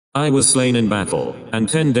I was slain in battle, and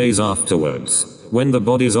 10 days afterwards, when the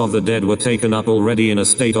bodies of the dead were taken up already in a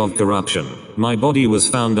state of corruption, my body was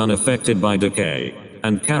found unaffected by decay,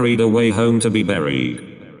 and carried away home to be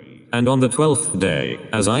buried. And on the 12th day,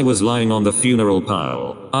 as I was lying on the funeral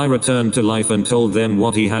pile, I returned to life and told them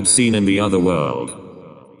what he had seen in the other world.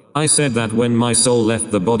 I said that when my soul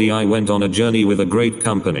left the body I went on a journey with a great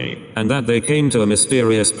company, and that they came to a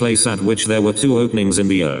mysterious place at which there were 2 openings in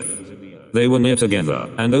the earth. They were near together,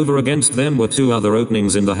 and over against them were 2 other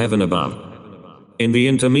openings in the heaven above. In the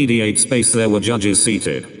intermediate space there were judges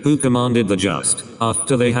seated, who commanded the just,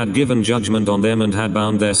 after they had given judgment on them and had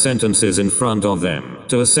bound their sentences in front of them,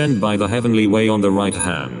 to ascend by the heavenly way on the right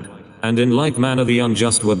hand. And in like manner the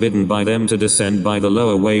unjust were bidden by them to descend by the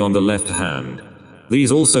lower way on the left hand.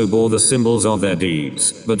 These also bore the symbols of their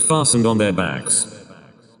deeds, but fastened on their backs.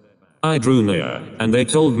 I drew near, and they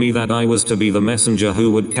told me that I was to be the messenger who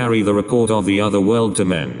would carry the report of the other world to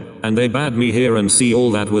men, and they bade me hear and see all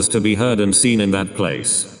that was to be heard and seen in that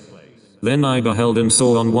place. Then I beheld and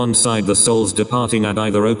saw on one side the souls departing at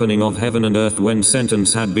either opening of heaven and earth when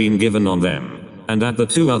sentence had been given on them, and at the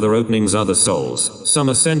 2 other openings other souls, some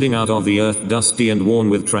ascending out of the earth dusty and worn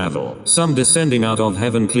with travel, some descending out of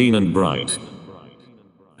heaven clean and bright.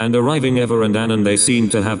 And arriving ever and anon they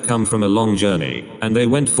seemed to have come from a long journey, and they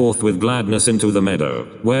went forth with gladness into the meadow,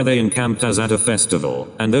 where they encamped as at a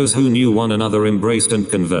festival, and those who knew one another embraced and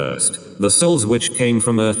conversed, the souls which came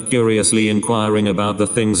from earth curiously inquiring about the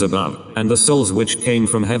things above, and the souls which came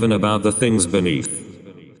from heaven about the things beneath.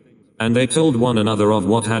 And they told one another of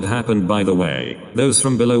what had happened by the way, those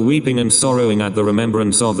from below weeping and sorrowing at the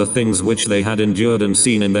remembrance of the things which they had endured and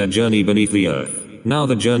seen in their journey beneath the earth. Now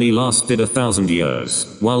the journey lasted 1,000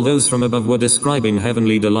 years, while those from above were describing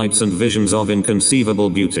heavenly delights and visions of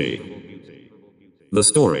inconceivable beauty. The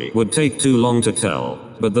story would take too long to tell,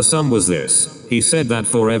 but the sum was this. He said that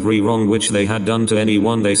for every wrong which they had done to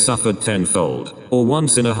anyone they suffered tenfold, or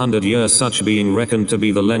once in 100 years, such being reckoned to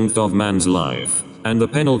be the length of man's life, and the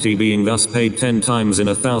penalty being thus paid 10 times in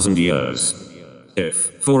 1,000 years.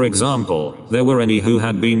 If, for example, there were any who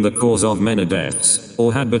had been the cause of many deaths,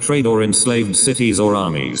 or had betrayed or enslaved cities or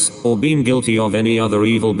armies, or been guilty of any other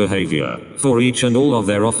evil behavior, for each and all of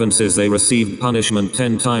their offenses they received punishment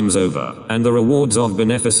 10 times over, and the rewards of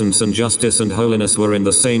beneficence and justice and holiness were in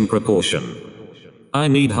the same proportion. I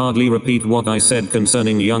need hardly repeat what I said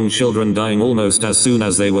concerning young children dying almost as soon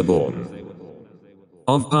as they were born.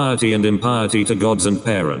 Of piety and impiety to gods and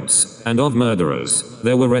parents, and of murderers,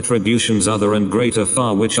 there were retributions other and greater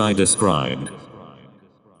far which I described.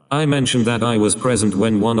 I mentioned that I was present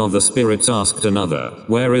when one of the spirits asked another,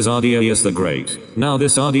 "Where is Ardiaeus the Great?" Now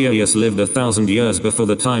this Ardiaeus lived 1,000 years before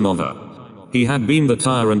the time of her. He had been the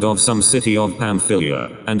tyrant of some city of Pamphylia,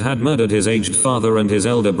 and had murdered his aged father and his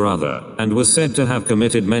elder brother, and was said to have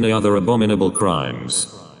committed many other abominable crimes.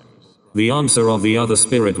 The answer of the other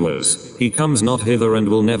spirit was, "He comes not hither and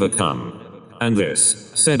will never come." And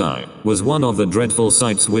this, said I, was one of the dreadful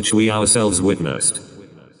sights which we ourselves witnessed.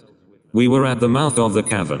 We were at the mouth of the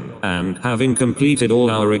cavern, and, having completed all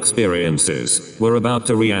our experiences, were about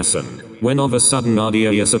to reascend, when of a sudden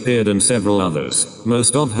Ardiaeus appeared and several others,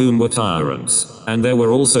 most of whom were tyrants, and there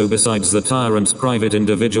were also besides the tyrants private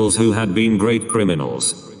individuals who had been great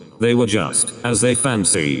criminals. They were just, as they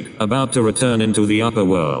fancied, about to return into the upper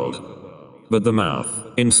world. But the mouth,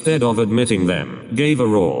 instead of admitting them, gave a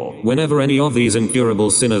roar whenever any of these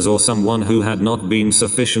incurable sinners or someone who had not been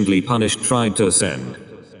sufficiently punished tried to ascend.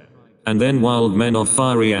 And then wild men of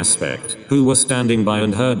fiery aspect, who were standing by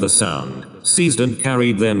and heard the sound, seized and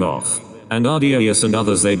carried them off. And Ardiaeus and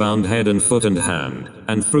others they bound head and foot and hand,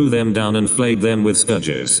 and threw them down and flayed them with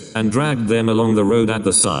scourges, and dragged them along the road at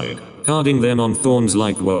the side, carding them on thorns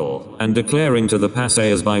like wool, and declaring to the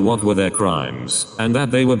passers by what were their crimes, and that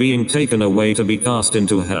they were being taken away to be cast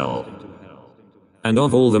into hell. And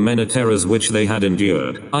of all the many terrors which they had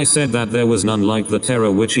endured, I said that there was none like the terror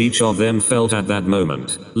which each of them felt at that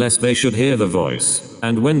moment, lest they should hear the voice.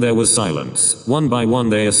 And when there was silence, one by one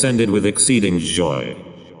they ascended with exceeding joy.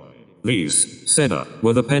 These, said I,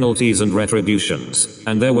 were the penalties and retributions,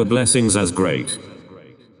 and there were blessings as great.